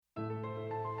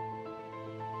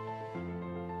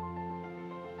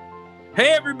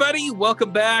Hey, everybody,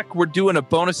 welcome back. We're doing a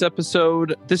bonus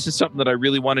episode. This is something that I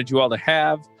really wanted you all to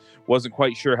have. Wasn't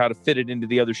quite sure how to fit it into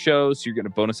the other shows. So you're getting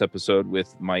a bonus episode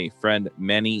with my friend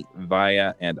Manny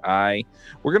Vaya and I.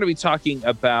 We're going to be talking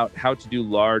about how to do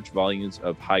large volumes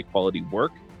of high quality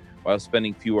work while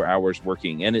spending fewer hours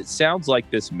working. And it sounds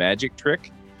like this magic trick,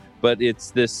 but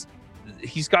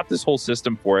he's got this whole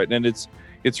system for it, and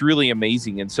it's really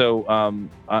amazing. And so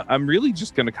I'm really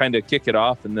just going to kind of kick it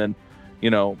off, and then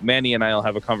Manny and I will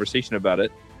have a conversation about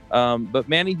it. But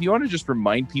Manny, do you want to just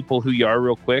remind people who you are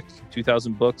real quick?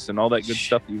 2,000 books and all that good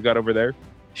stuff that you've got over there?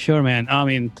 Sure, man. I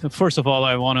mean, first of all,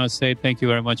 I want to say thank you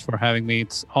very much for having me.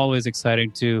 It's always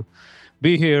exciting to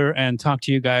be here and talk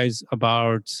to you guys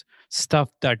about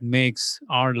stuff that makes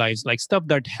our lives, like stuff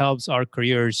that helps our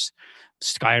careers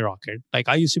skyrocket. Like,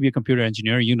 I used to be a computer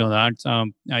engineer. You know that.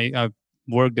 I've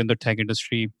worked in the tech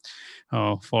industry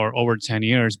for over 10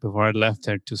 years before I left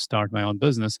it to start my own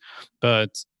business.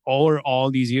 But over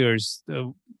all these years,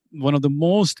 one of the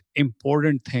most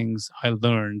important things I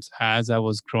learned as I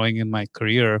was growing in my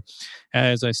career,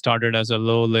 as I started as a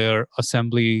low-layer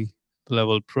assembly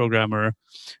level programmer,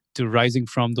 to rising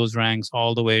from those ranks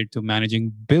all the way to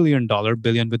managing billion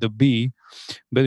with a B,